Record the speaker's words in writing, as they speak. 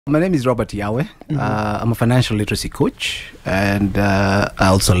My name is Robert Yawe. I'm a financial literacy coach, and I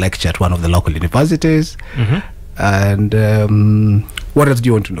also lecture at one of the local universities. And what else do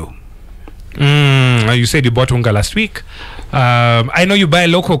you want to know? You said you bought unga last week. I know you buy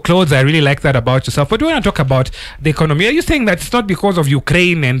local clothes. I really like that about yourself. But we want to talk about the economy. Are you saying that it's not because of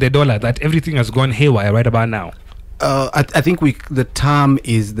Ukraine and the dollar that everything has gone haywire right about now? I think the term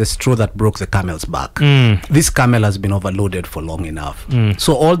is the straw that broke the camel's back. This camel has been overloaded for long enough.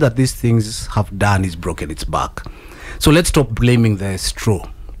 So all that these things have done is broken its back. So let's stop blaming the straw,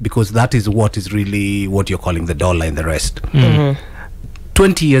 because that is what is really what you're calling the dollar and the rest.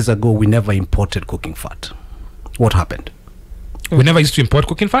 20 years ago, we never imported cooking fat. What happened? We never used to import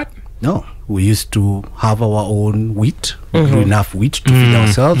cooking fat? No, we used to have our own wheat. We grew enough wheat to feed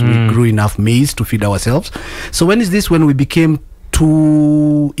ourselves. We grew enough maize to feed ourselves. So when is this when we became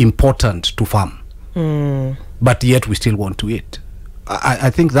too important to farm? But yet we still want to eat.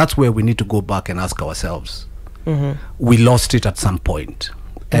 I think that's where we need to go back and ask ourselves. We lost it at some point.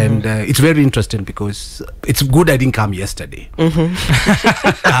 And it's very interesting because it's good I didn't come yesterday.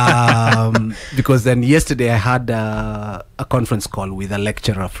 Because then yesterday I had a conference call with a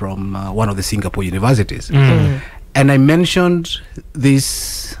lecturer from one of the Singapore universities. And I mentioned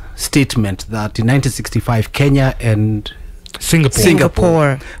this statement that in 1965, Kenya and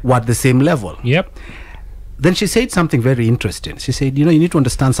Singapore were at the same level. Yep. Then she said something very interesting. She said, you know, you need to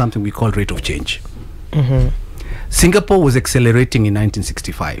understand something we call rate of change. Singapore was accelerating in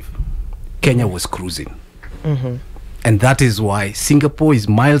 1965. Kenya was cruising. And that is why Singapore is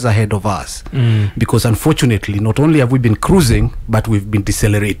miles ahead of us. Because unfortunately, not only have we been cruising, but we've been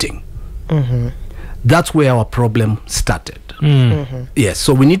decelerating. That's where our problem started. Yes,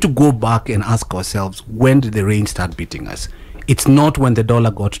 so we need to go back and ask ourselves, when did the rain start beating us? It's not when the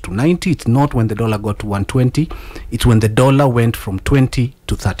dollar got to 90. It's not when the dollar got to 120. It's when the dollar went from 20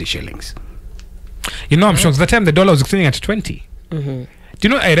 to 30 shillings. You know, I'm sure the time the dollar was extending at 20. Do you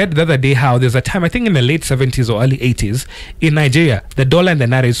know, I read the other day how there's a time, I think in the late 70s or early 80s, in Nigeria, the dollar and the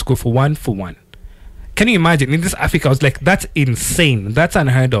naira used to go for 1 for 1. Can you imagine? In this Africa, I was like, that's insane. That's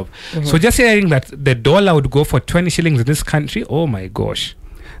unheard of. So just hearing that the dollar would go for 20 shillings in this country, oh my gosh.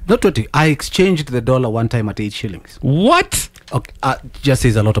 Not 20. I exchanged the dollar one time at 8 shillings. What? Okay, just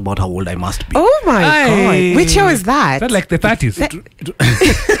says a lot about how old I must be. Oh my God. Which year was that? That's like the 30s.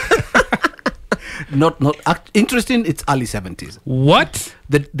 Interesting, it's early 70s. What?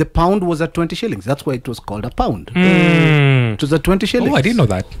 The pound was at 20 shillings. That's why it was called a pound. It was at 20 shillings. Oh, I didn't know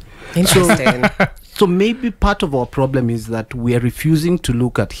that. Interesting. So maybe part of our problem is that we are refusing to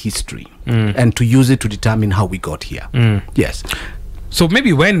look at history and to use it to determine how we got here. Yes. So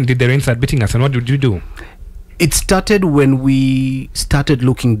maybe when did the rain start beating us, and what did you do? It started when we started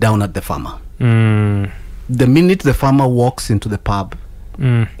looking down at the farmer. The minute the farmer walks into the pub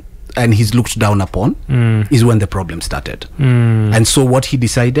and he's looked down upon is when the problem started. And so what he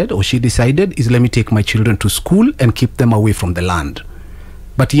decided, or she decided, is let me take my children to school and keep them away from the land.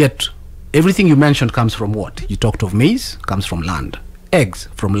 But yet everything you mentioned comes from what? You talked of maize, comes from land. Eggs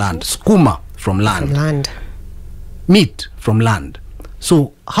from land. Skooma from land. Meat from land.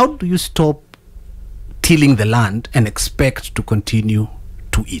 So how do you stop tilling the land and expect to continue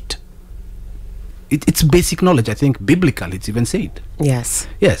to eat? It's basic knowledge. I think biblical, it's even said. Yes.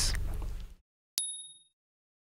 Yes.